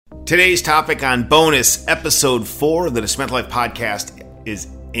Today's topic on bonus episode 4 of the Dismantle Life podcast is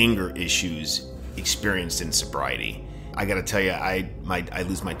anger issues experienced in sobriety. I got to tell you, I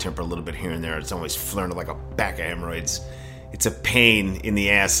lose my temper a little bit here and there. It's always flaring like a bag of hemorrhoids. It's a pain in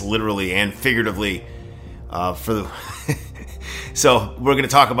the ass, literally and figuratively. So we're going to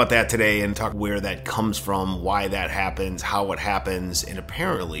talk about that today and talk where that comes from, why that happens, how it happens, and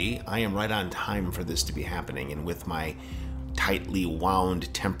apparently I am right on time for this to be happening. And with my tightly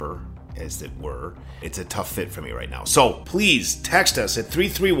wound temper, as it were, it's a tough fit for me right now. So please text us at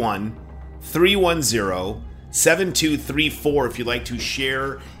 331-310-7234 if you'd like to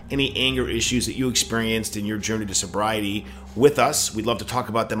share any anger issues that you experienced in your journey to sobriety with us. We'd love to talk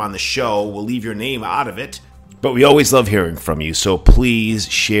about them on the show. We'll leave your name out of it, but we always love hearing from you. So please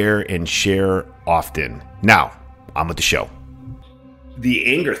share and share often. Now, on with the show.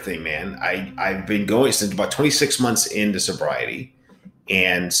 The anger thing, man, I've been going since about 26 months into sobriety,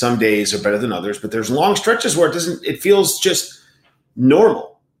 and some days are better than others, but there's long stretches where it feels just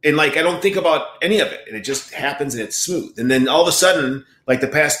normal. And like, I don't think about any of it, and it just happens and it's smooth. And then all of a sudden, like the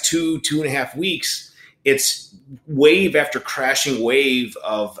past 2.5 weeks, it's wave after crashing wave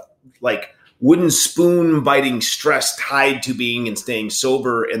of like wooden spoon biting stress tied to being and staying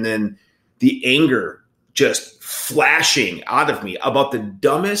sober. And then the anger just flashing out of me about the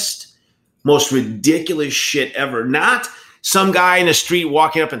dumbest, most ridiculous shit ever. Not some guy in the street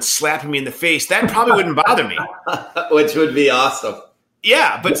walking up and slapping me in the face. That probably wouldn't bother me. Which would be awesome.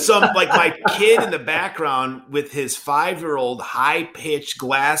 Yeah, but some like my kid in the background with his 5-year-old high-pitched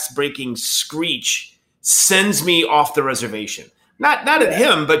glass-breaking screech sends me off the reservation. Not at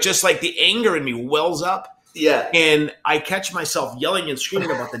him, but just like the anger in me wells up. Yeah. And I catch myself yelling and screaming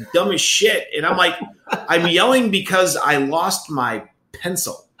about the dumbest shit. And I'm like, I'm yelling because I lost my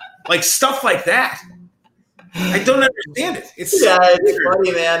pencil. Like stuff like that. I don't understand it. It's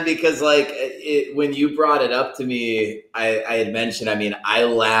funny, man, because like when you brought it up to me, I had mentioned, I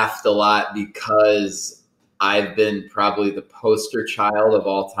laughed a lot because I've been probably the poster child of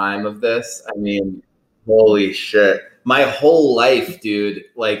all time of this. Holy shit. My whole life, dude,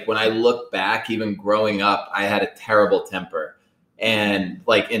 like when I look back, even growing up, I had a terrible temper. And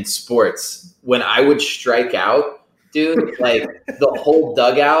like in sports, when I would strike out, dude, like the whole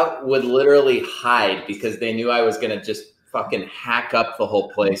dugout would literally hide because they knew I was going to just fucking hack up the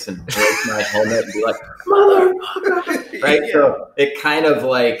whole place and break my helmet and be like, motherfucker. Right? Yeah. So it kind of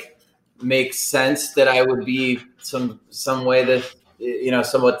like makes sense that I would be some way that,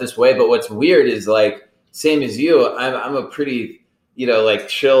 somewhat this way. But what's weird is like, same as you, I'm a pretty, like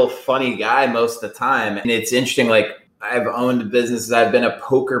chill, funny guy most of the time. And it's interesting, like I've owned businesses. I've been a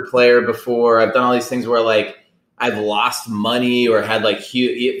poker player before. I've done all these things where like I've lost money or had like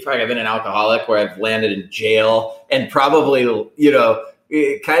huge, in fact, I've been an alcoholic where I've landed in jail and probably,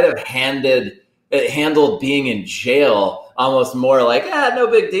 it kind of handled being in jail almost more like, no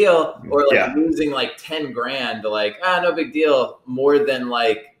big deal. Or like losing like 10 grand to like, no big deal, more than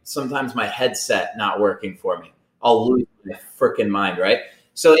like, sometimes my headset not working for me. I'll lose my freaking mind, right?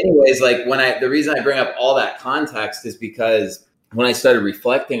 So anyways, like the reason I bring up all that context is because when I started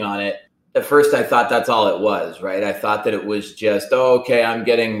reflecting on it, at first I thought that's all it was, right? I thought that it was just, okay, I'm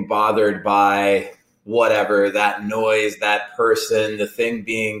getting bothered by whatever, that noise, that person, the thing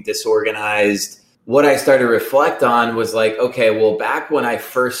being disorganized. What I started to reflect on was like, okay, well, back when I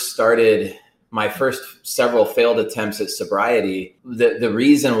first started my first several failed attempts at sobriety, the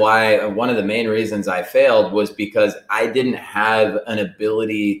reason why, one of the main reasons I failed was because I didn't have an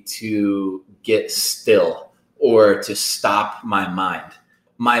ability to get still or to stop my mind.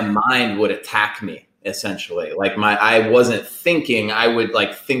 My mind would attack me essentially. Like I wasn't thinking,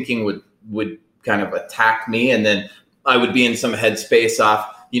 thinking would kind of attack me. And then I would be in some headspace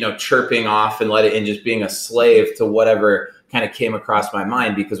off, chirping off and let it in, just being a slave to whatever kind of came across my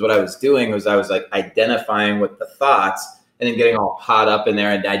mind, because what I was doing was I was like identifying with the thoughts and then getting all caught up in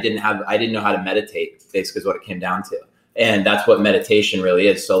there. And I didn't know how to meditate, basically is what it came down to. And that's what meditation really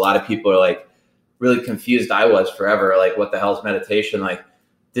is. So a lot of people are like really confused. I was forever like, what the hell is meditation? Like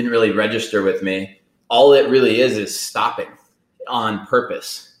didn't really register with me. All it really is stopping on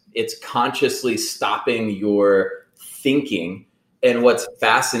purpose. It's consciously stopping your thinking. And what's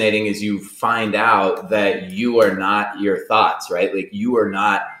fascinating is you find out that you are not your thoughts, right? Like you are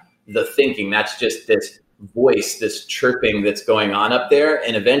not the thinking. That's just this voice, this chirping that's going on up there.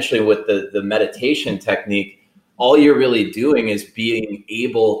 And eventually with the meditation technique, all you're really doing is being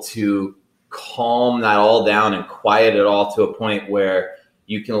able to calm that all down and quiet it all to a point where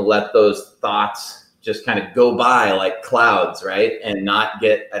you can let those thoughts just kind of go by like clouds, right? And not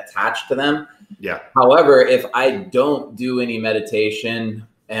get attached to them. Yeah. However, if I don't do any meditation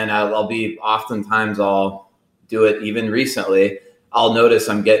And I'll be, oftentimes I'll do it even recently. I'll notice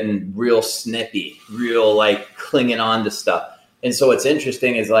I'm getting real snippy, real like clinging on to stuff. And so what's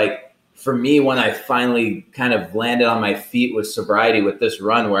interesting is like, for me, when I finally kind of landed on my feet with sobriety with this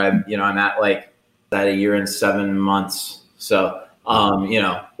run where I'm at like that 1 year and 7 months. So,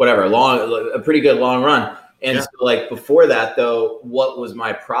 whatever, a pretty good long run. And so like before that though, what was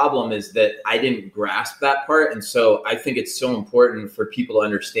my problem is that I didn't grasp that part. And so I think it's so important for people to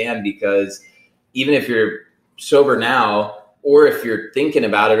understand, because even if you're sober now, or if you're thinking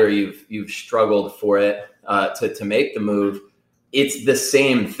about it, or you've struggled for it to make the move, it's the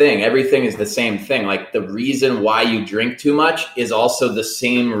same thing. Everything is the same thing. Like the reason why you drink too much is also the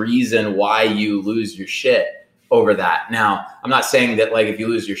same reason why you lose your shit over that. Now, I'm not saying that like if you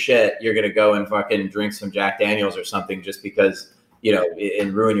lose your shit, you're going to go and fucking drink some Jack Daniels or something just because,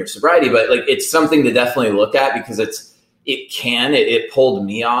 and ruin your sobriety. But like, it's something to definitely look at, because it pulled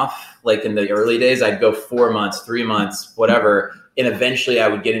me off. Like in the early days, I'd go 4 months, 3 months, whatever. And eventually I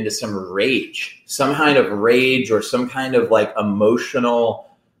would get into some kind of rage or some kind of like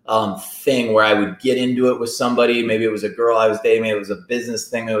emotional thing where I would get into it with somebody. Maybe it was a girl I was dating, maybe it was a business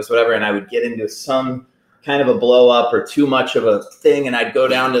thing, it was whatever. And I would get into some kind of a blow up or too much of a thing. And I'd go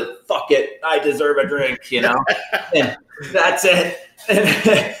down to, fuck it, I deserve a drink, and that's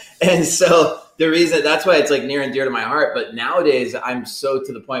it. And so the reason, that's why it's like near and dear to my heart. But nowadays I'm so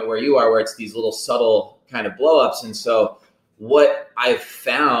to the point where you are, where it's these little subtle kind of blow ups. And so what I've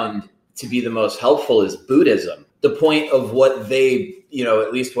found to be the most helpful is Buddhism. The point of what they,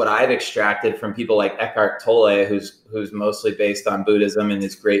 at least what I've extracted from people like Eckhart Tolle, who's mostly based on Buddhism, in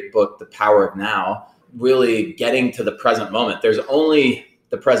his great book, The Power of Now, really getting to the present moment. There's only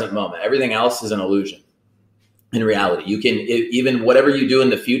the present moment. Everything else is an illusion. In reality, you can, even whatever you do in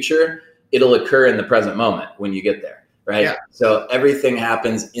the future, it'll occur in the present moment when you get there, right? Yeah. So everything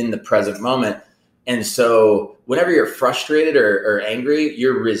happens in the present moment. And so whenever you're frustrated or angry,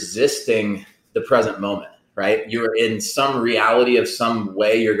 you're resisting the present moment, right? You're in some reality of some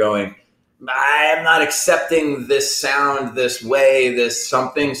way. You're going, I am not accepting this sound, this way, this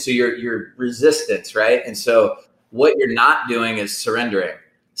something. So you're resistance, right? And so what you're not doing is surrendering.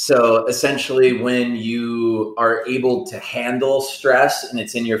 So essentially when you are able to handle stress and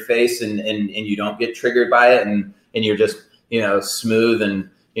it's in your face and you don't get triggered by it and you're just, smooth and,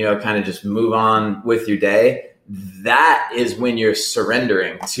 kind of just move on with your day, that is when you're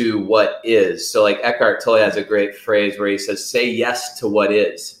surrendering to what is. So like Eckhart Tolle has a great phrase where he says, say yes to what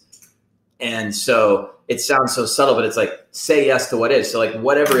is. And so it sounds so subtle, but it's like, say yes to what is. So like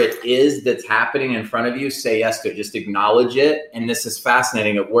whatever it is that's happening in front of you, say yes to it, just acknowledge it. And this is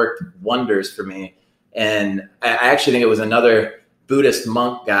fascinating. It worked wonders for me. And I actually think it was another Buddhist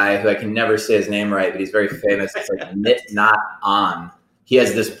monk guy who I can never say his name right, but he's very famous. It's like Thich Nhat Hanh. He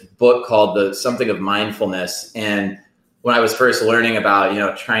has this book called The Something of Mindfulness. And when I was first learning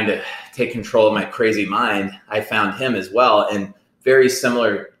about, trying to take control of my crazy mind, I found him as well. And very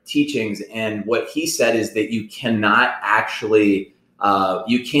similar teachings. And what he said is that you cannot actually,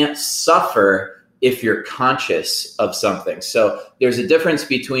 you can't suffer if you're conscious of something. So there's a difference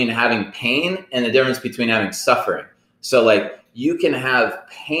between having pain and a difference between having suffering. So like you can have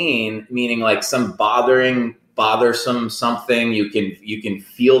pain, meaning like some bothersome something, you can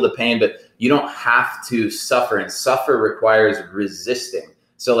feel the pain, but you don't have to suffer, and suffer requires resisting.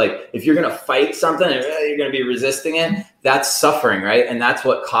 So like if you're going to fight something and you're going to be resisting it, that's suffering, right? And that's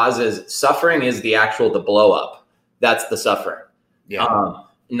what causes suffering, is the blow up. That's the suffering. Yeah.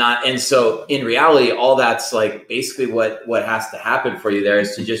 And so in reality, all that's like basically what has to happen for you there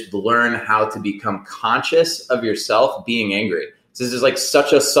is to just learn how to become conscious of yourself being angry. So this is like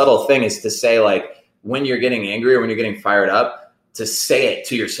such a subtle thing, is to say like when you're getting angry or when you're getting fired up, to say it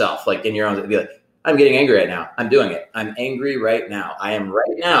to yourself, like in your own, be like, I'm getting angry right now. I'm doing it. I'm angry right now. I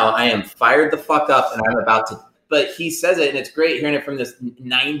am fired the fuck up and I'm about to, but he says it and it's great hearing it from this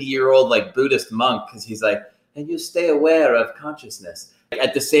 90-year-old like Buddhist monk. Cause he's like, and you stay aware of consciousness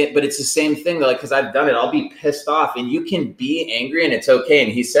at the same, but it's the same thing though, like, cause I've done it. I'll be pissed off and you can be angry and it's okay.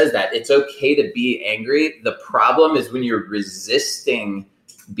 And he says that it's okay to be angry. The problem is when you're resisting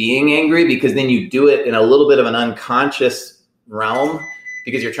being angry, because then you do it in a little bit of an unconscious realm,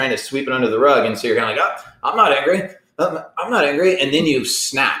 because you're trying to sweep it under the rug. And so you're kind of like, oh, I'm not angry. I'm not angry. And then you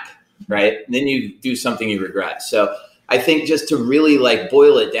snap, right? And then you do something you regret. So I think just to really like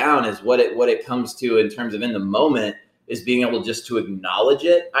boil it down is what it comes to in terms of in the moment is being able just to acknowledge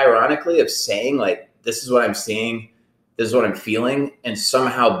it, ironically, of saying like, this is what I'm seeing. this is what I'm feeling. And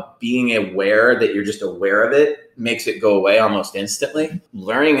somehow being aware that you're just aware of it makes it go away almost instantly.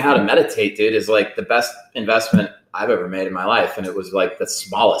 Learning how to meditate, dude, is like the best investment I've ever made in my life. And it was like the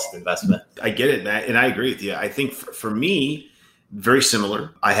smallest investment. I get it. And I agree with you. I think for me, very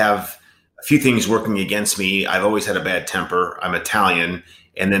similar. I have a few things working against me. I've always had a bad temper. I'm Italian.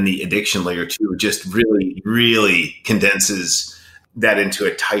 And then the addiction layer too, just really, really condenses that into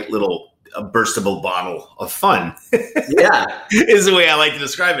a tight little a burstable bottle of fun. Yeah. Is the way I like to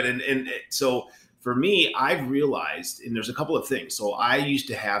describe it. And so for me, I've realized, and there's a couple of things. So I used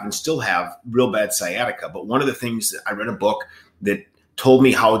to have and still have real bad sciatica. But one of the things that I read a book that told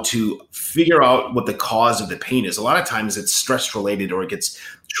me how to figure out what the cause of the pain is. A lot of times it's stress related or it gets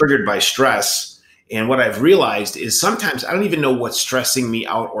triggered by stress. And what I've realized is sometimes I don't even know what's stressing me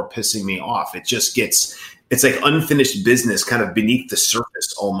out or pissing me off. It just it's like unfinished business kind of beneath the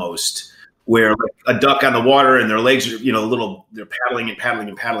surface almost, where like a duck on the water and their legs are, they're paddling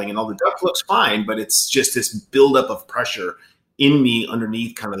and all the duck looks fine, but it's just this buildup of pressure in me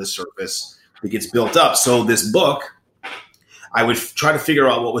underneath kind of the surface that gets built up. So this book, I would try to figure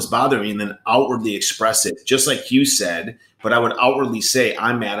out what was bothering me and then outwardly express it, just like you said, but I would outwardly say,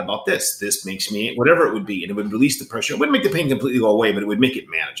 I'm mad about this. This makes me, whatever it would be. And it would release the pressure. It wouldn't make the pain completely go away, but it would make it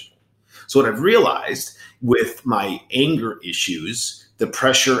manageable. So what I've realized with my anger issues, the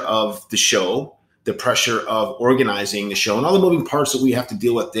pressure of the show, the pressure of organizing the show, and all the moving parts that we have to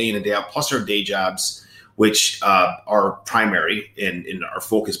deal with day in and day out, plus our day jobs, which are primary and our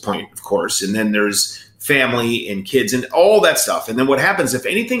focus point, of course. And then there's family and kids and all that stuff. And then what happens if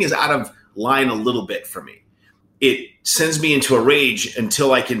anything is out of line a little bit for me, it sends me into a rage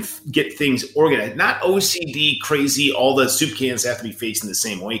until I can get things organized. Not OCD crazy, all the soup cans have to be facing the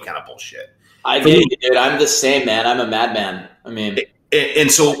same way kind of bullshit. I get it, dude. I'm the same, man. I'm a madman. I mean...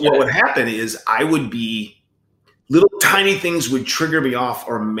 And so what would happen is I would be little tiny things would trigger me off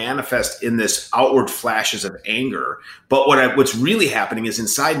or manifest in this outward flashes of anger. But what's really happening is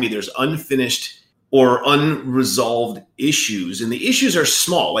inside me, there's unfinished or unresolved issues. And the issues are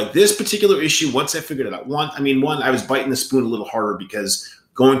small. Like this particular issue, once I figured it out, one, I was biting the spoon a little harder because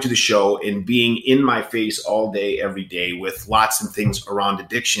going to the show and being in my face all day, every day with lots of things around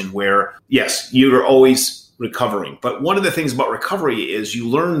addiction where, yes, you're always recovering. But one of the things about recovery is you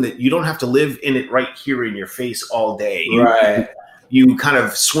learn that you don't have to live in it right here in your face all day. Right. You kind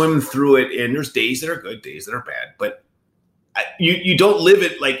of swim through it, and there's days that are good, days that are bad. But you don't live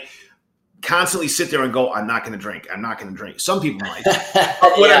it like constantly sit there and go, I'm not going to drink. I'm not going to drink. Some people might.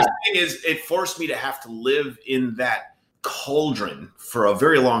 But what I'm saying is it forced me to have to live in that cauldron for a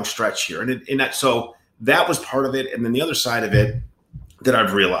very long stretch here. So that was part of it. And then the other side of it that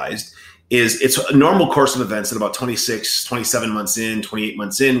I've realized is it's a normal course of events at about 26, 27 months in, 28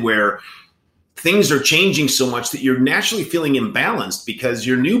 months in, where things are changing so much that you're naturally feeling imbalanced because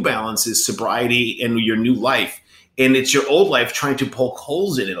your new balance is sobriety and your new life. And it's your old life trying to poke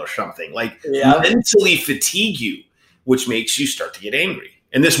holes in it or something, like mentally fatigue you, which makes you start to get angry.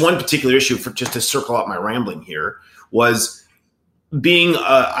 And this one particular issue, for just to circle out my rambling here, was being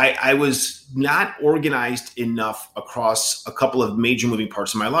I was not organized enough across a couple of major moving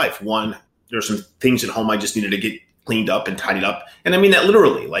parts of my life. One, there's some things at home I just needed to get cleaned up and tidied up. And I mean that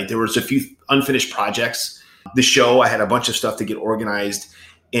literally. Like there was a few unfinished projects. The show, I had a bunch of stuff to get organized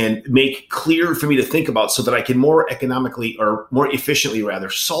and make clear for me to think about so that I can more economically or more efficiently rather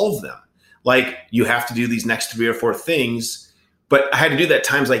solve them. Like you have to do these next 3 or 4 things, but I had to do that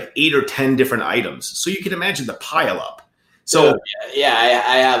times like 8 or 10 different items. So you can imagine the pile up. So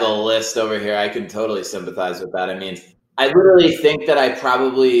I have a list over here. I can totally sympathize with that. I mean, I literally think that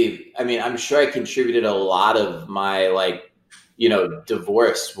I'm sure I contributed a lot of my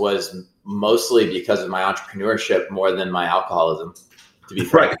divorce was mostly because of my entrepreneurship more than my alcoholism, to be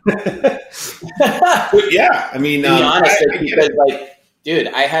frank. Right. Yeah. I mean, to be honest, because dude,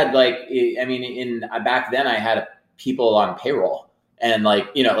 I had back then I had people on payroll and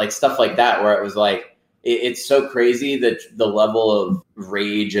stuff like that where it was like, it's so crazy that the level of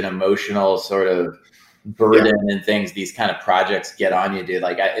rage and emotional sort of burden and things these kind of projects get on you, dude.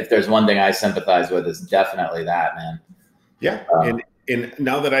 Like, if there's one thing I sympathize with, it's definitely that, man. Yeah, and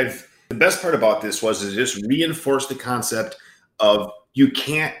now that the best part about this was it just reinforced the concept of you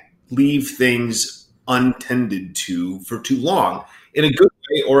can't leave things untended to for too long in a good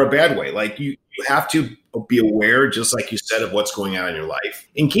way or a bad way. Like you have to be aware, just like you said, of what's going on in your life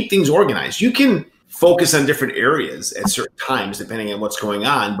and keep things organized. You can focus on different areas at certain times, depending on what's going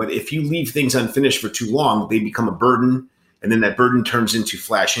on. But if you leave things unfinished for too long, they become a burden. And then that burden turns into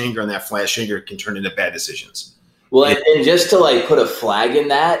flash anger, and that flash anger can turn into bad decisions. Well, and just to put a flag in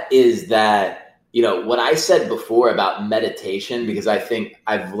that is that what I said before about meditation, because I think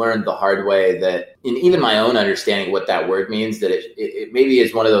I've learned the hard way that, in even my own understanding what that word means, that it maybe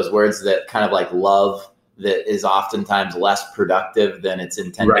is one of those words that kind of like love, that is oftentimes less productive than it's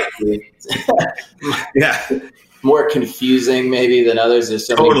intended to be. Yeah. More confusing maybe than others. There's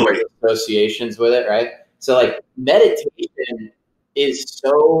so many associations with it, right? So like meditation is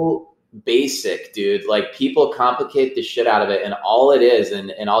so basic, dude. Like people complicate the shit out of it, and all it is,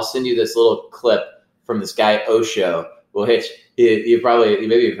 and I'll send you this little clip from this guy Osho, which you've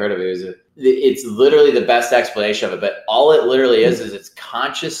heard of it. It's literally the best explanation of it, but all it literally is it's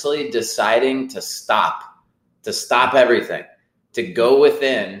consciously deciding to stop everything, to go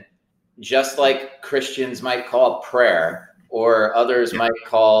within, just like Christians might call prayer, or others might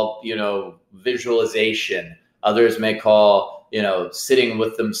call, visualization. Others may call, sitting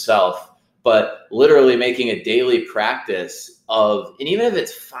with themselves, but literally making a daily practice of, and even if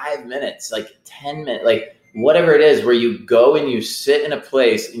it's 5 minutes, like 10 minutes, like whatever it is, where you go and you sit in a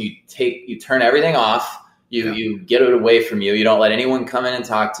place and you turn everything off, you get it away from you. You don't let anyone come in and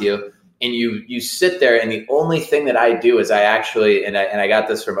talk to you. And you sit there, and the only thing that I do is I actually, and I got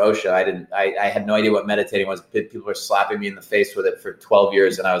this from Osho. I had no idea what meditating was. People were slapping me in the face with it for 12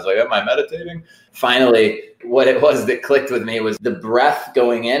 years. And I was like, am I meditating? Finally, what it was that clicked with me was the breath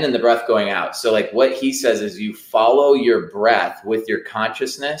going in and the breath going out. So like what he says is you follow your breath with your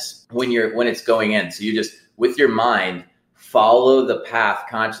consciousness when it's going in. So you just, with your mind, follow the path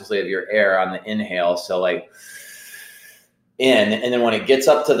consciously of your air on the inhale. So like, in, and then when it gets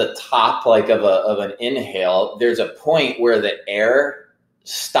up to the top, like of an inhale, there's a point where the air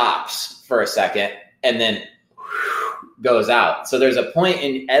stops for a second and then goes out. So there's a point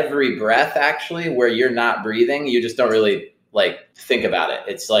in every breath actually where you're not breathing. You just don't really like think about it.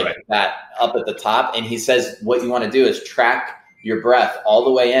 It's like that up at the top. And he says, what you want to do is track your breath all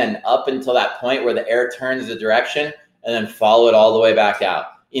the way in up until that point where the air turns the direction, and then follow it all the way back out.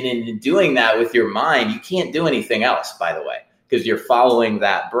 And in doing that with your mind, you can't do anything else, by the way, because you're following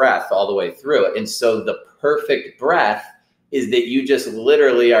that breath all the way through it. And so the perfect breath is that you just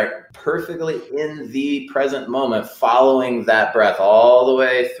literally are perfectly in the present moment, following that breath all the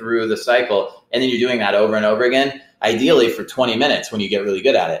way through the cycle. And then you're doing that over and over again, ideally for 20 minutes when you get really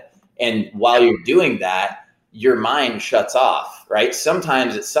good at it. And while you're doing that, your mind shuts off, right?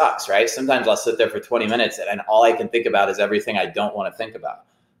 Sometimes it sucks, right? Sometimes I'll sit there for 20 minutes and all I can think about is everything I don't want to think about.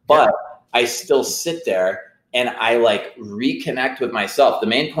 But I still sit there and I like reconnect with myself. The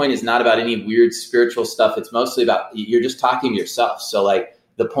main point is not about any weird spiritual stuff. It's mostly about, you're just talking to yourself. So like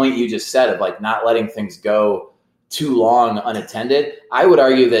the point you just said of like not letting things go too long unattended, I would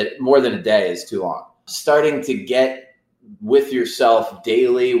argue that more than a day is too long. Starting to get with yourself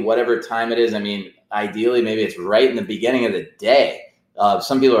daily, whatever time it is. I mean, ideally, maybe it's right in the beginning of the day.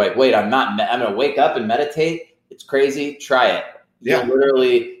 Some people are like, wait, I'm going to wake up and meditate. It's crazy. Try it. You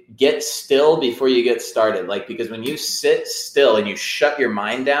literally get still before you get started. Like, because when you sit still and you shut your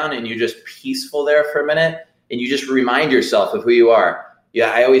mind down and you're just peaceful there for a minute and you just remind yourself of who you are.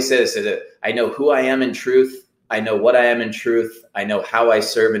 Yeah, I always say this, that I know who I am in truth. I know what I am in truth. I know how I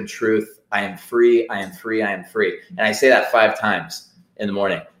serve in truth. I am free. I am free. I am free. And I say that 5 times in the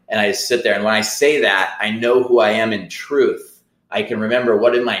morning. And I just sit there. And when I say that, I know who I am in truth. I can remember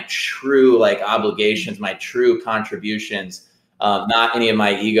what are my true like obligations, my true contributions. Not any of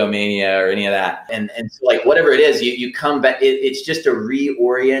my egomania or any of that. And so like whatever it is, you come back, it's just a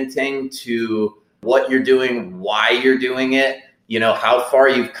reorienting to what you're doing, why you're doing it, how far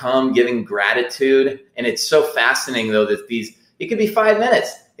you've come, giving gratitude. And it's so fascinating though, that it could be 5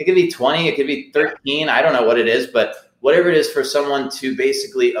 minutes, it could be 20, it could be 13. I don't know what it is, but whatever it is for someone to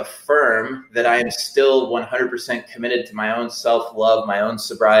basically affirm that I am still 100% committed to my own self-love, my own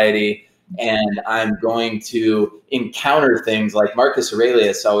sobriety, and I'm going to encounter things like Marcus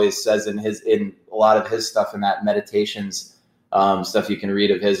Aurelius always says in a lot of his stuff, in that meditations stuff you can read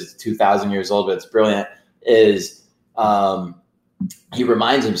of his. It's 2,000 years old, but it's brilliant. Is he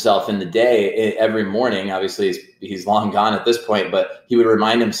reminds himself in the day every morning. Obviously, he's long gone at this point, but he would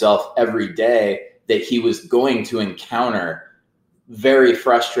remind himself every day that he was going to encounter very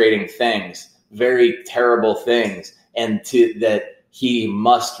frustrating things, very terrible things, and that he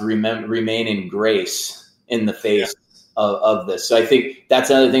must remain in grace in the face of this. So I think that's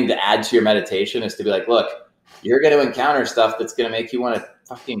another thing to add to your meditation, is to be like, look, you're going to encounter stuff that's going to make you want to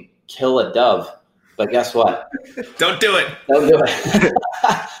fucking kill a dove. But guess what? Don't do it. Don't do it.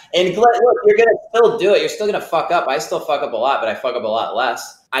 And look, you're going to still do it. You're still going to fuck up. I still fuck up a lot, but I fuck up a lot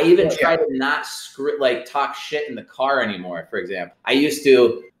less. I even try to not talk shit in the car anymore, for example. I used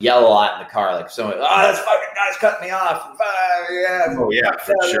to yell a lot in the car, like someone, oh, this fucking guy's cutting me off. Oh, yeah,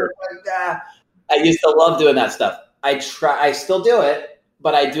 for sure. I used to love doing that stuff. I still do it,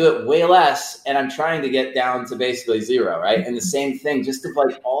 but I do it way less, and I'm trying to get down to basically zero, right? And the same thing, just of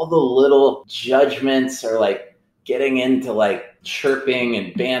like all the little judgments or like getting into like chirping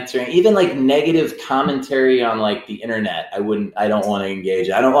and bantering, even like negative commentary on like the internet. I don't want to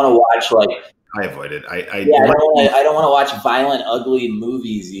engage. I don't want to watch like. I avoid it. I don't want to watch violent, ugly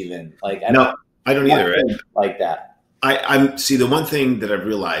movies even. Like I don't either. Like that. I'm see the one thing that I've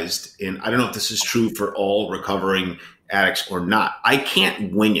realized, and I don't know if this is true for all recovering addicts or not, I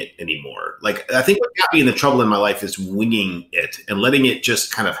can't wing it anymore. Like I think what got me in the trouble in my life is winging it and letting it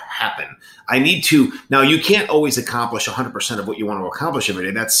just kind of happen. I need to, now you can't always accomplish 100% of what you want to accomplish every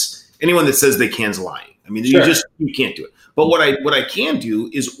day. That's anyone that says they can's lying. I mean, sure. you can't do it. But what I can do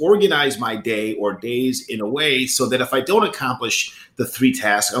is organize my day or days in a way so that if I don't accomplish the 3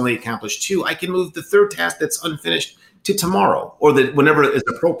 tasks, I only accomplish 2, I can move the 3rd task that's unfinished to tomorrow or whenever is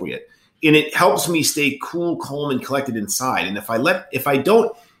appropriate. And it helps me stay cool, calm, and collected inside. And if I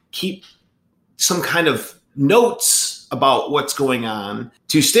don't keep some kind of notes about what's going on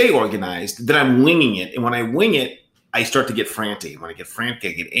to stay organized, then I'm winging it. And when I wing it, I start to get frantic. When I get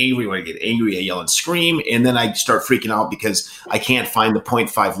frantic, I get angry. When I get angry, I yell and scream. And then I start freaking out because I can't find the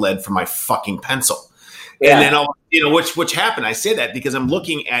 0.5 lead for my fucking pencil. Yeah. And then which happened. I say that because I'm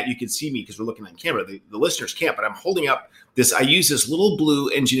looking at, you can see me because we're looking on camera. The listeners can't, but I'm holding up this. I use this little blue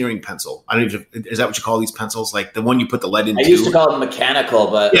engineering pencil. I don't know is that what you call these pencils? Like the one you put the lead into? I used to call it mechanical,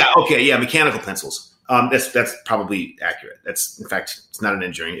 but yeah, okay, yeah, mechanical pencils. That's probably accurate. That's, in fact, it's not an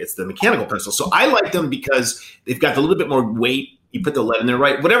engineering, it's the mechanical pencil. So I like them because they've got a little bit more weight. You put the lead in there,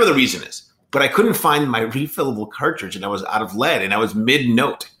 right? Whatever the reason is. But I couldn't find my refillable cartridge and I was out of lead and I was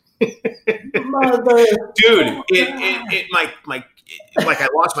mid-note. Dude, like I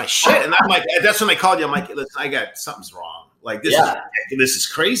lost my shit. And I'm like, that's when I called you. I'm like, listen, something's wrong. Like this is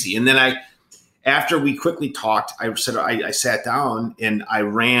crazy. And then after we quickly talked, I sat down and I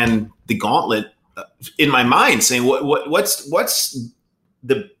ran the gauntlet in my mind saying, what's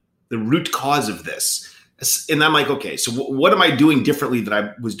the root cause of this? And I'm like, okay, so what am I doing differently that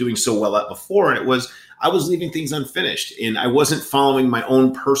I was doing so well at before? And it was, I was leaving things unfinished and I wasn't following my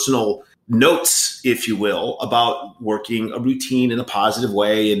own personal notes, if you will, about working a routine in a positive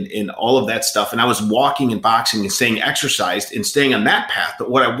way and all of that stuff. And I was walking and boxing and staying exercised and staying on that path. But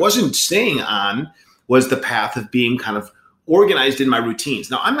what I wasn't staying on was the path of being kind of organized in my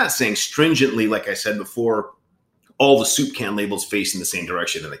routines. Now, I'm not saying stringently, like I said before, all the soup can labels facing the same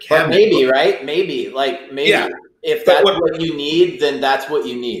direction in the cabinet. But maybe, right? Maybe. Yeah. If that's what you need, then that's what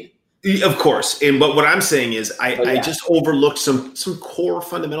you need. Of course. But what I'm saying is I just overlooked some core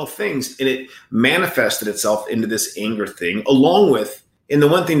fundamental things, and it manifested itself into this anger thing along with, and the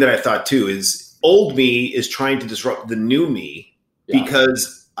one thing that I thought too is old me is trying to disrupt the new me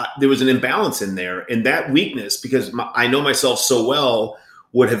because there was an imbalance in there, and that weakness, because I know myself so well,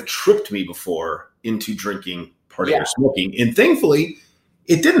 would have tripped me before into drinking, partying, or smoking. And thankfully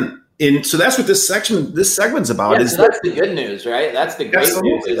it didn't. And so that's what this segment's about. Yeah, so that's the good news, right? That's the great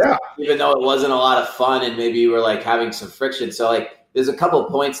news. Even though it wasn't a lot of fun and maybe you were like having some friction. So like there's a couple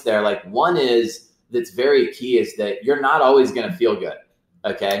of points there. Like one is that's very key is that you're not always going to feel good.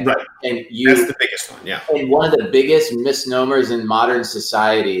 Okay. Right. And that's the biggest one. Yeah. And one of the biggest misnomers in modern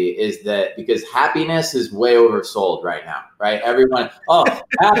society is that because happiness is way oversold right now, right? Everyone,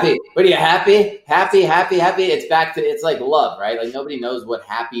 happy. What are you happy? Happy. It's like love, right? Like nobody knows what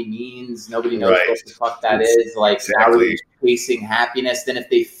happy means. Nobody knows what the fuck that is. Like now we're chasing happiness. Then if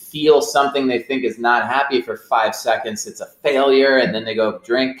they feel something they think is not happy for 5 seconds, it's a failure. And then they go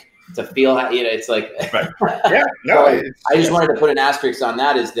drink to feel, it's like, yeah, no, I just wanted to put an asterisk on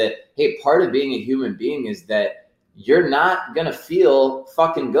that is that, hey, part of being a human being is that you're not going to feel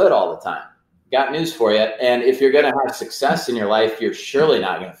fucking good all the time. Got news for you. And if you're going to have success in your life, you're surely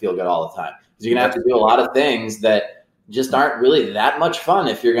not going to feel good all the time because you're going to have to do a lot of things that just aren't really that much fun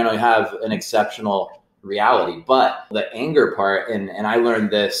if you're going to have an exceptional reality. But the anger part, and I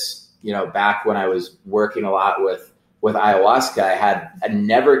learned this, back when I was working a lot with ayahuasca, I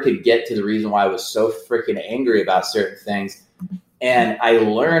never could get to the reason why I was so freaking angry about certain things. And I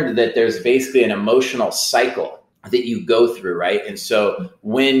learned that there's basically an emotional cycle that you go through, right? And so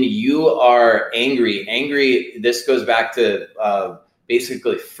when you are angry, this goes back to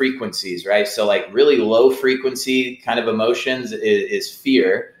basically frequencies, right? So like really low frequency kind of emotions is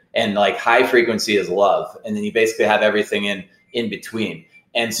fear, and like high frequency is love. And then you basically have everything in between.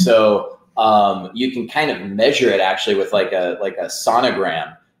 And so you can kind of measure it actually with like a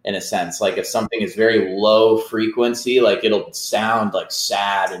sonogram. in a sense. Like if something is very low frequency, like it'll sound like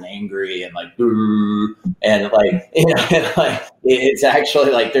sad and angry and like, and like, and like it's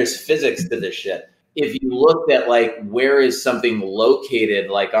actually like there's physics to this shit. If you looked at like where is something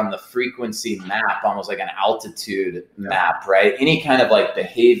located, like on the frequency map, almost like an altitude map, right? Any kind of like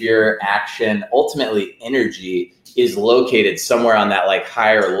behavior, action, ultimately energy is located somewhere on that like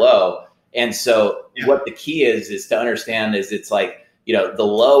high or low. And so what the key is to understand is it's like, the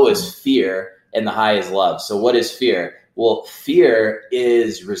low is fear and the high is love. So what is fear? Well, fear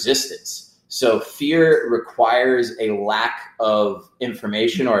is resistance. So fear requires a lack of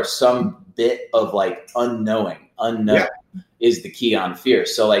information or some bit of like unknown is the key on fear.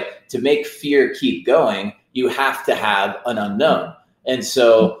 So like to make fear keep going, you have to have an unknown. And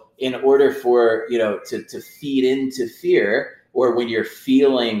so in order for, to feed into fear, or when you're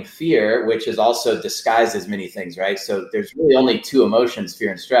feeling fear, which is also disguised as many things, right? So there's really only two emotions,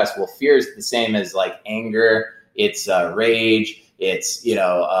 fear and stress. Well, fear is the same as like anger, it's rage, it's,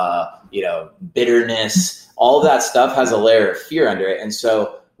 bitterness, all of that stuff has a layer of fear under it. And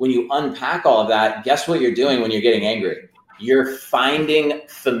so when you unpack all of that, guess what you're doing when you're getting angry? You're finding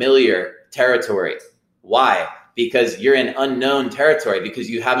familiar territory. Why? Because you're in unknown territory, because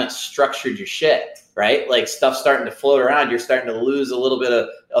you haven't structured your shit, right? Like stuff's starting to float around. You're starting to lose a little bit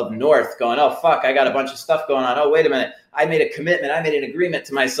of north, going, oh, fuck, I got a bunch of stuff going on. Oh, wait a minute. I made a commitment. I made an agreement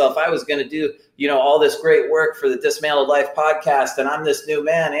to myself. I was going to do, all this great work for the Dismantled Life podcast. And I'm this new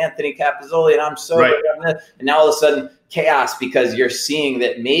man, Anthony Capizzoli, and I'm sober. Right. And now all of a sudden chaos, because you're seeing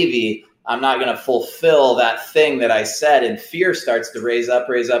that maybe I'm not going to fulfill that thing that I said, and fear starts to raise up.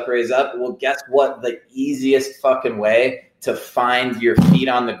 Well, guess what? The easiest fucking way to find your feet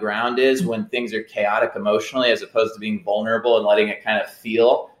on the ground is when things are chaotic emotionally, as opposed to being vulnerable and letting it kind of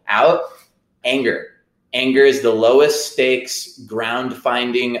feel out. Anger. Anger is the lowest stakes ground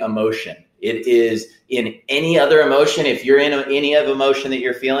finding emotion. It is in any other emotion. If you're in any of emotion that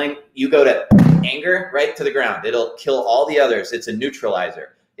you're feeling, you go to anger right to the ground. It'll kill all the others. It's a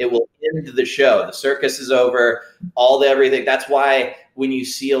neutralizer. It will end the show. The circus is over, everything. That's why when you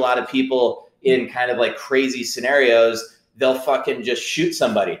see a lot of people in kind of like crazy scenarios, they'll fucking just shoot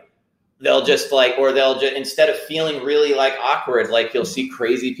somebody. They'll just instead of feeling really like awkward, like you'll see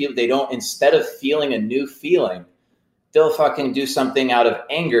crazy people, instead of feeling a new feeling, they'll fucking do something out of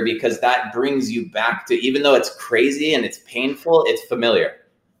anger, because that brings you back to, even though it's crazy and it's painful, it's familiar.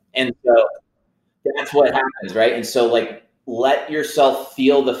 And so that's what happens, right? And so like, let yourself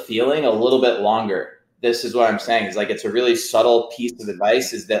feel the feeling a little bit longer. This is what I'm saying, is like, it's a really subtle piece of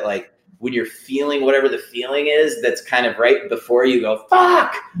advice, is that like, when you're feeling whatever the feeling is, that's kind of right before you go,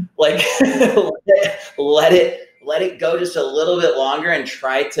 fuck, like let it go just a little bit longer, and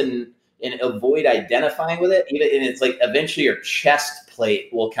try to and avoid identifying with it. And it's like, eventually your chest plate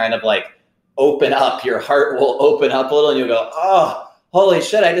will kind of like open up, your heart will open up a little, and you'll go, oh, holy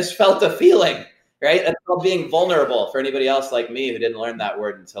shit, I just felt the feeling. Right? That's called being vulnerable, for anybody else like me who didn't learn that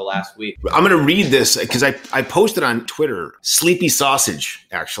word until last week. I'm going to read this because I posted on Twitter, Sleepy Sausage,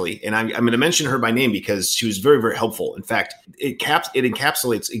 actually. And I'm going to mention her by name because she was very, very helpful. In fact, it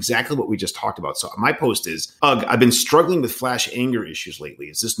encapsulates exactly what we just talked about. So my post is, I've been struggling with flash anger issues lately.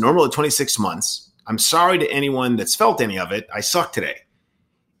 Is this normal at 26 months? I'm sorry to anyone that's felt any of it. I suck today.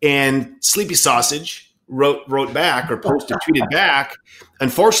 And Sleepy Sausage wrote back, or tweeted back,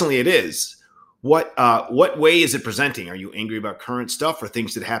 unfortunately it is. What way is it presenting? Are you angry about current stuff or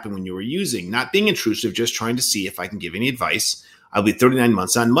things that happened when you were using? Not being intrusive, just trying to see if I can give any advice. I'll be 39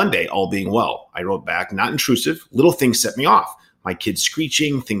 months on Monday, all being well. I wrote back, not intrusive. Little things set me off. My kids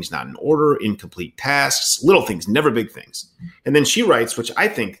screeching, things not in order, incomplete tasks, little things, never big things. And then she writes, which I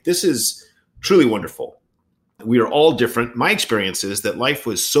think this is truly wonderful. We are all different. My experience is that life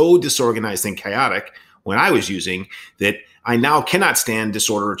was so disorganized and chaotic when I was using that I now cannot stand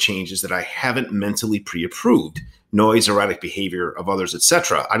disorder or changes that I haven't mentally pre-approved. Noise, erratic behavior of others,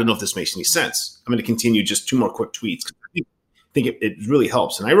 etc. I don't know if this makes any sense. I'm going to continue just two more quick tweets. I think it really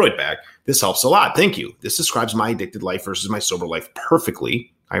helps. And I wrote back, this helps a lot. Thank you. This describes my addicted life versus my sober life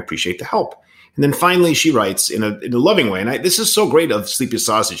perfectly. I appreciate the help. And then finally, she writes in a loving way, and this is so great of Sleepy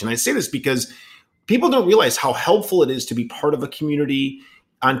Sausage. And I say this because people don't realize how helpful it is to be part of a community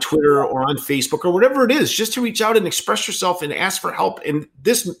on Twitter or on Facebook or whatever it is, just to reach out and express yourself and ask for help. And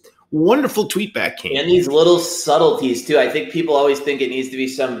this wonderful tweet back came. And these little subtleties too. I think people always think it needs to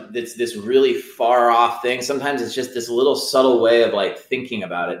be that's this really far off thing. Sometimes it's just this little subtle way of like thinking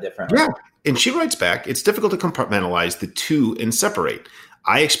about it differently. Yeah. And she writes back, it's difficult to compartmentalize the two and separate.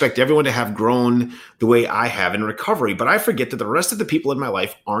 I expect everyone to have grown the way I have in recovery, but I forget that the rest of the people in my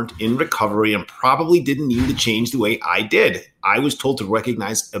life aren't in recovery and probably didn't need to change the way I did. I was told to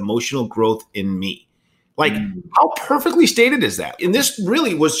recognize emotional growth in me. Like, how perfectly stated is that? And this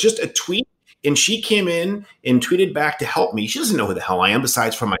really was just a tweet, and she came in and tweeted back to help me. She doesn't know who the hell I am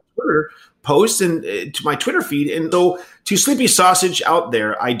besides from my Twitter posts and to my Twitter feed. And so to Sleepy Sausage out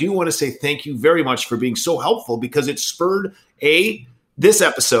there, I do want to say thank you very much for being so helpful, because it spurred this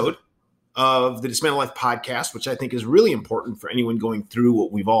episode of the Dismantle Life podcast, which I think is really important for anyone going through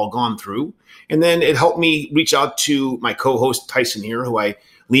what we've all gone through. And then it helped me reach out to my co-host Tyson here, who I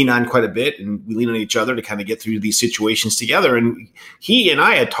lean on quite a bit, and we lean on each other to kind of get through these situations together. And he and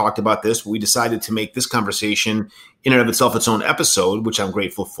I had talked about this, but we decided to make this conversation in and of itself its own episode, which I'm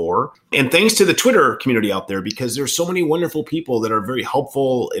grateful for. And thanks to the Twitter community out there, because there's so many wonderful people that are very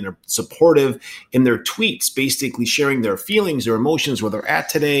helpful and are supportive in their tweets, basically sharing their feelings, their emotions, where they're at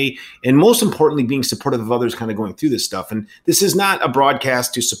today, and most importantly, being supportive of others kind of going through this stuff. And this is not a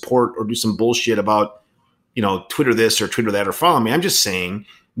broadcast to support or do some bullshit about, Twitter this or Twitter that or follow me. I'm just saying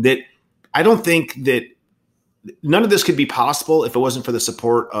that I don't think that none of this could be possible if it wasn't for the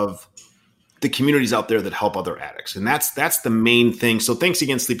support of the communities out there that help other addicts. And that's the main thing. So thanks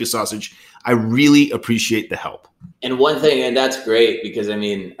again, Sleepy Sausage. I really appreciate the help. And one thing, and that's great, because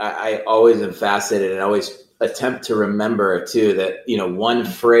I always am fascinated and always attempt to remember too, that, one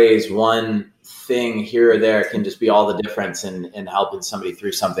phrase, one thing here or there can just be all the difference in helping somebody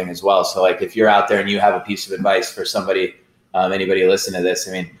through something as well. So like, if you're out there and you have a piece of advice for somebody, anybody listen to this,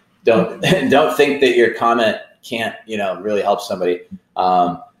 don't think that your comment can't, really help somebody.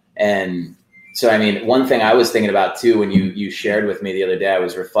 And so, one thing I was thinking about too, when you shared with me the other day, I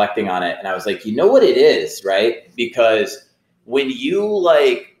was reflecting on it, and I was like, you know what it is, right? Because when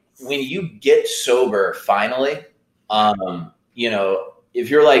you get sober finally, if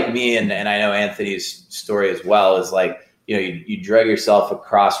you're like me, and I know Anthony's story as well, is like, you drug yourself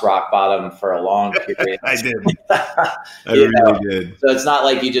across rock bottom for a long period. I did. I really did. So it's not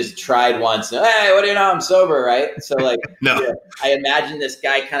like you just tried once. And, hey, what do you know? I'm sober, right? So like, no. I imagine this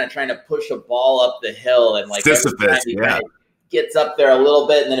guy kind of trying to push a ball up the hill, and like Sisyphus, he kind of gets up there a little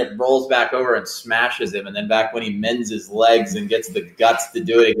bit, and then it rolls back over and smashes him. And then back when he mends his legs and gets the guts to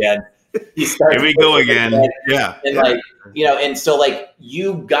do it again, he starts. Here we go again. Yeah. And and so like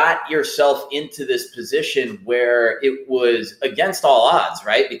you got yourself into this position where it was against all odds,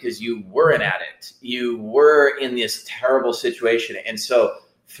 right? Because you were an addict, you were in this terrible situation. And so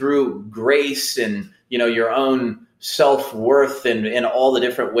through grace and, your own self-worth and all the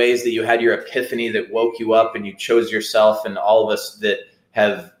different ways that you had your epiphany that woke you up and you chose yourself, and all of us that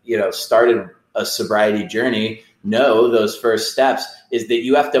have, started a sobriety journey know those first steps is that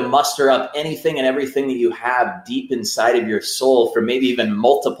you have to muster up anything and everything that you have deep inside of your soul for maybe even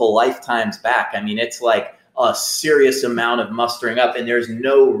multiple lifetimes back. It's like a serious amount of mustering up, and there's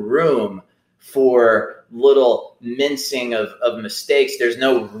no room for little mincing of mistakes. There's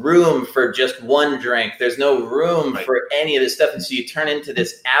no room for just one drink. There's no room for any of this stuff. And so you turn into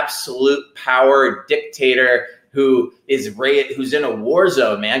this absolute power dictator who's in a war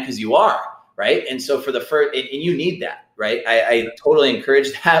zone, man, because you are. Right. And so for the first, and you need that, right? I totally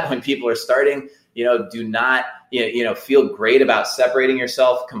encourage that when people are starting, do not, feel great about separating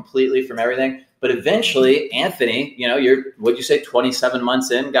yourself completely from everything. But eventually, Anthony, what'd you say, 27 months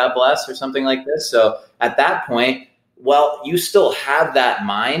in, God bless, or something like this. So at that point, well, you still have that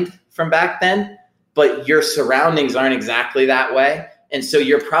mind from back then, but your surroundings aren't exactly that way. And so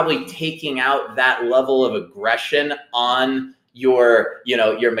you're probably taking out that level of aggression on your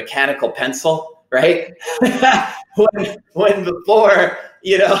mechanical pencil, right? when before,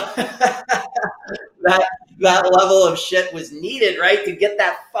 that level of shit was needed, right? To get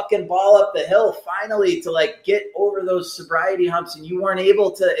that fucking ball up the hill, finally, to like get over those sobriety humps, and you weren't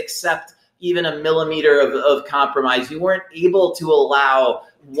able to accept even a millimeter of compromise. You weren't able to allow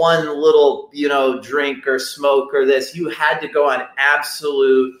one little, drink or smoke or this. You had to go on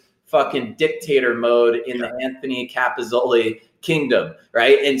absolute fucking dictator mode in the Anthony Capozzoli kingdom,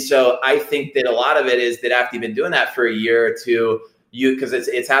 right? And so I think that a lot of it is that after you've been doing that for a year or two, because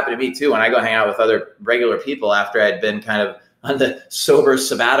it's happened to me too, when I go hang out with other regular people after I'd been kind of on the sober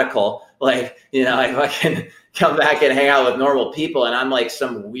sabbatical, like, I fucking come back and hang out with normal people, and I'm like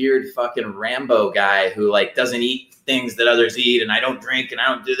some weird fucking Rambo guy who like doesn't eat things that others eat, and I don't drink, and I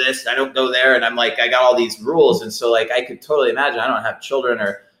don't do this, and I don't go there, and I'm like, I got all these rules. And so like I could totally imagine, I don't have children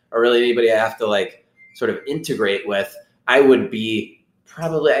or really anybody I have to like sort of integrate with. I would be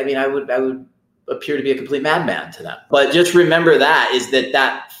probably, I would appear to be a complete madman to them. But just remember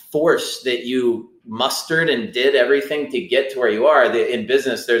that force that you mustered and did everything to get to where you are. In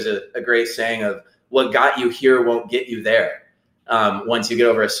business, there's a great saying of what got you here won't get you there. Once you get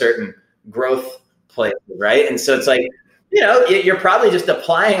over a certain growth place, right? And so it's like, you're probably just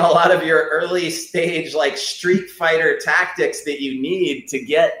applying a lot of your early stage, like Street Fighter tactics that you need to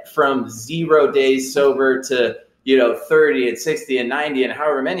get from 0 days sober to, 30 and 60 and 90 and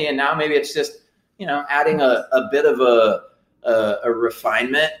however many. And now maybe it's just, adding a bit of a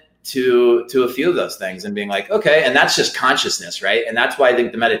refinement to a few of those things and being like, okay. And that's just consciousness, right? And that's why I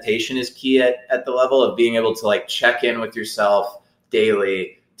think the meditation is key at the level of being able to like check in with yourself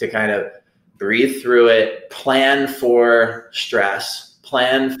daily to kind of breathe through it, plan for stress,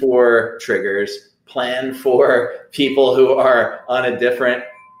 plan for triggers, plan for people who are on a different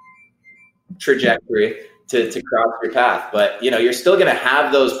trajectory to cross your path. But, you're still going to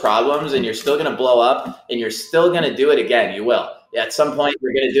have those problems and you're still going to blow up and you're still going to do it again. You will. At some point,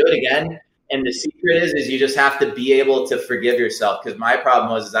 you're going to do it again. And the secret is you just have to be able to forgive yourself. Because my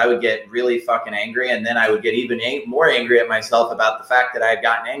problem was I would get really fucking angry, and then I would get even more angry at myself about the fact that I had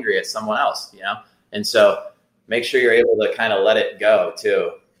gotten angry at someone else, And so make sure you're able to kind of let it go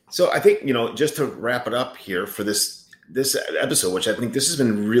too. So I think, just to wrap it up here for this episode, which I think this has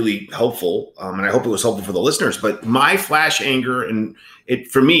been really helpful, and I hope it was helpful for the listeners, but my flash anger, and it,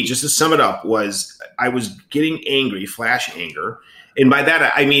 for me, just to sum it up, was I was getting angry, flash anger. And by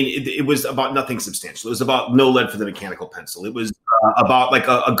that, I mean, it was about nothing substantial. It was about no lead for the mechanical pencil. It was about like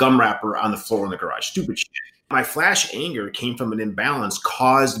a gum wrapper on the floor in the garage. Stupid shit. My flash anger came from an imbalance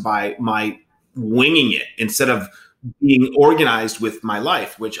caused by my winging it instead of being organized with my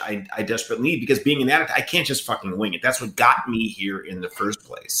life, which I desperately need, because being an addict, I can't just fucking wing it. That's what got me here in the first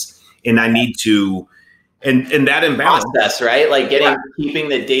place. And I need to, and that imbalance. Process, right? Like keeping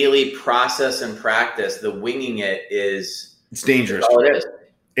the daily process and practice, the winging it is. It's dangerous. Oh, it is.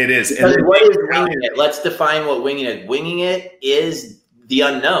 It is. Because what is winging it? Let's define what winging it is. Winging it is the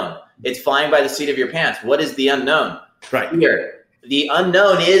unknown. It's flying by the seat of your pants. What is the unknown? Right. Fear. The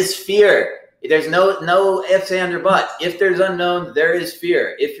unknown is fear. There's no ifs, and, or buts. If there's unknown, there is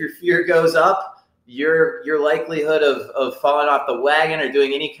fear. If your fear goes up, your likelihood of falling off the wagon or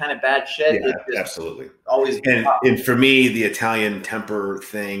doing any kind of bad shit. Yeah, absolutely. Always. And for me, the Italian temper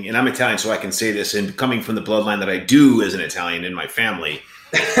thing, and I'm Italian, so I can say this, and coming from the bloodline that I do as an Italian in my family,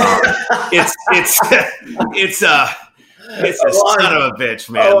 it's a son of a bitch,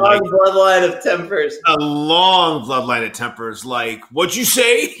 man. A long bloodline of tempers. A long bloodline of tempers. Like, what'd you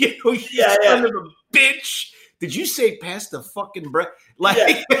say? Son of a bitch. Did you say pass the fucking bread?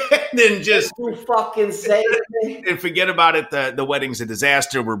 Like, then just fucking say it. And forget about it. The wedding's a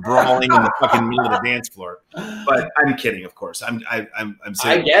disaster. We're brawling in the fucking middle of the dance floor. But I'm kidding, of course. I'm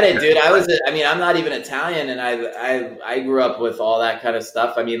saying. I get it, dude. I'm not even Italian, and I grew up with all that kind of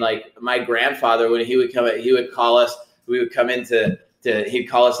stuff. I mean, like my grandfather, when he would call us. We would come into he'd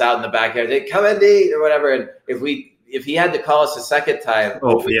call us out in the backyard. They'd come in to eat or whatever. And if he had to call us a second time,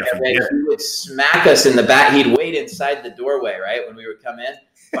 he would smack us in the back. He'd wait inside the doorway, right, when we would come in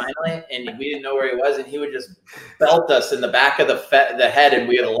finally, and we didn't know where he was, and he would just belt us in the back of the head, and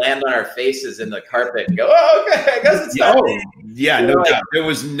we would land on our faces in the carpet and go, "Oh, okay, I guess it's time." Yeah, no doubt. There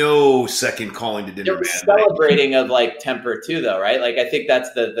was no second calling to dinner. It was celebrating of like temper too, though, right? Like I think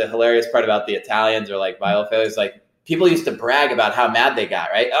that's the hilarious part about the Italians or like biofilies, like. People used to brag about how mad they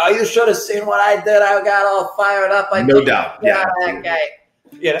got, right? Oh, you should have seen what I did. I got all fired up. No doubt. Yeah. That guy.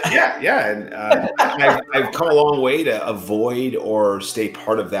 Yeah. And I've come a long way to avoid or stay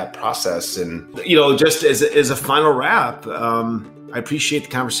part of that process. And, just as a final wrap, I appreciate the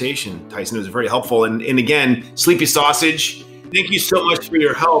conversation, Tyson. It was very helpful. And again, Sleepy Sausage, thank you so much for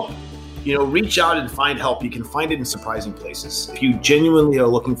your help. Reach out and find help. You can find it in surprising places. If you genuinely are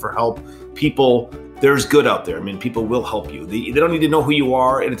looking for help, there's good out there. I mean, people will help you. They don't need to know who you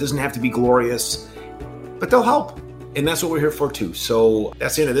are, and it doesn't have to be glorious, but they'll help. And that's what we're here for too. So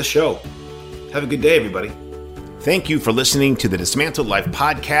that's the end of this show. Have a good day, everybody. Thank you for listening to the Dismantled Life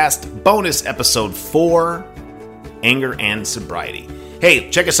Podcast, bonus episode 4, Anger and Sobriety. Hey,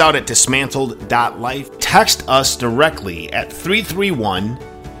 check us out at dismantled.life. Text us directly at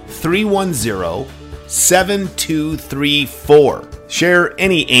 331-310-7234. Share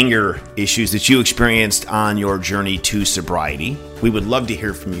any anger issues that you experienced on your journey to sobriety. We would love to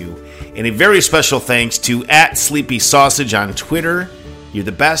hear from you. And a very special thanks to @Sleepy Sausage on Twitter. You're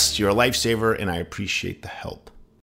the best, you're a lifesaver, and I appreciate the help.